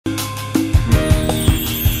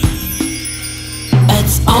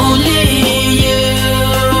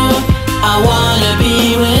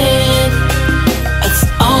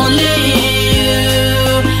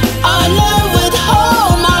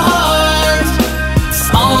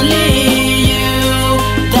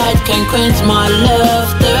quench my love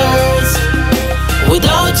thirst.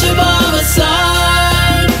 Without you by my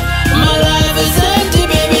side, my life is empty,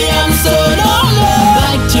 baby, I'm so lonely.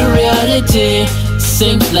 Back to reality.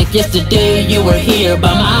 Seems like yesterday you were here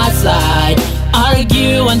by my side.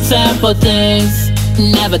 Argue on simple things.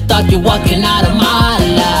 Never thought you walking out of my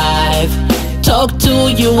life. Talk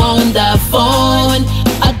to you on the phone.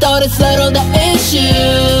 I thought it settled the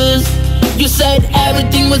issues. You said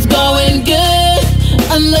everything was going good,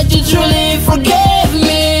 and that you truly forgave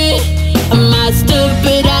me. My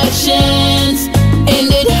stupid actions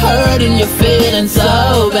ended hurting your feelings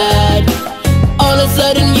so bad. All of a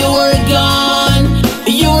sudden you were gone.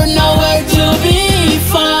 You were nowhere to be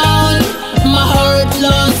found. My heart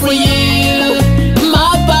longs for you.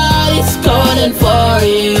 My body's calling for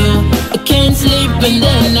you. I can't sleep in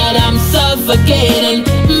the night, I'm suffocating.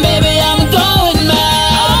 Baby, I'm going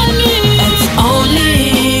mad. It's only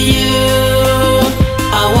you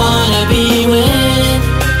I wanna be with.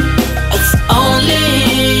 It's only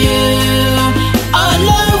you I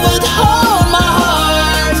love with all my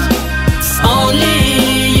heart. It's only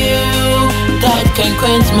you that can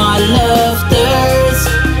quench my love thirst.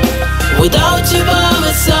 Without you by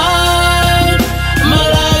my side, my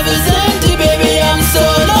life is empty, baby, I'm so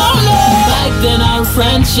lonely. Back then our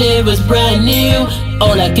friendship was brand new.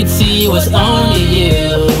 All I could see was only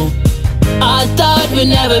you. I thought we'd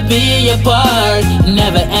never be apart,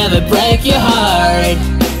 never ever break your heart.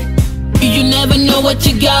 You never know what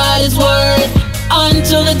you got is worth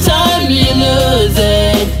until the time you lose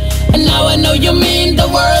it. And now I know you mean the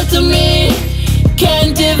world to me.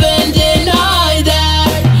 Can't even deny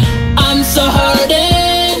that. I'm so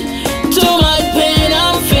hurting, too much pain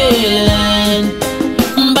I'm feeling.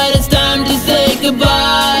 But it's time to say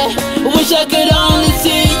goodbye. Wish I could only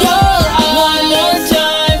see your eyes. One more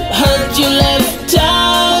time, heard you left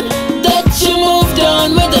town, that you moved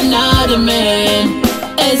on with another man.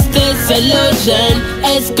 Is this illusion?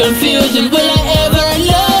 It's confusion. Will I ever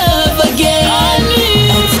love again?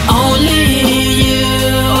 It's only you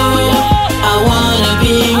I wanna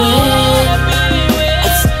be with.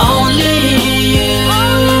 It's only you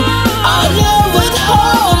I love with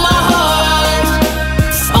all my heart.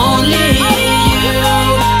 It's only you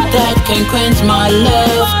that can quench my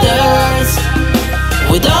love thirst.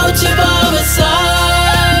 Without you by my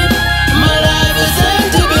side, my life is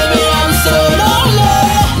empty, baby, I'm so lonely.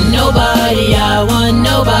 Nobody I want,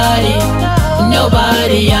 nobody.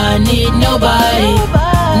 Nobody I need, nobody.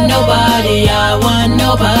 Nobody I want,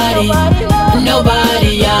 nobody.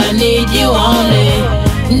 Nobody I need, you only.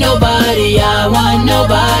 Nobody I want,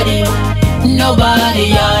 nobody. Nobody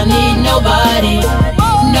I need, nobody.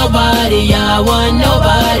 Nobody I want,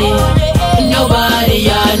 nobody. Nobody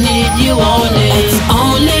I need, you only. It's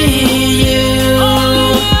only you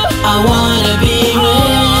I wanna be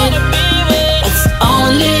with. It's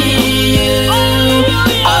only you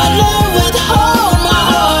I love with all my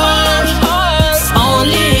heart. It's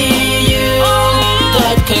only you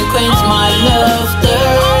that can quench my love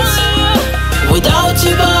thirst. Without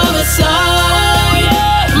you by my side,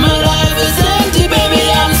 my life is empty, baby,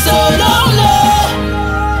 I'm so lonely.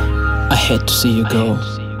 I hate to see you go,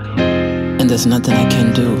 and there's nothing I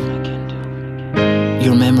can do.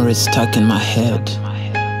 Your memory's stuck in my head.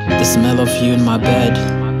 The smell of you in my bed,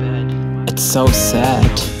 it's so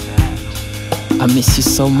sad. I miss you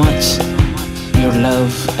so much. Your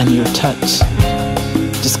love and your touch.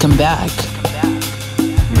 Just come back.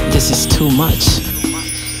 This is too much.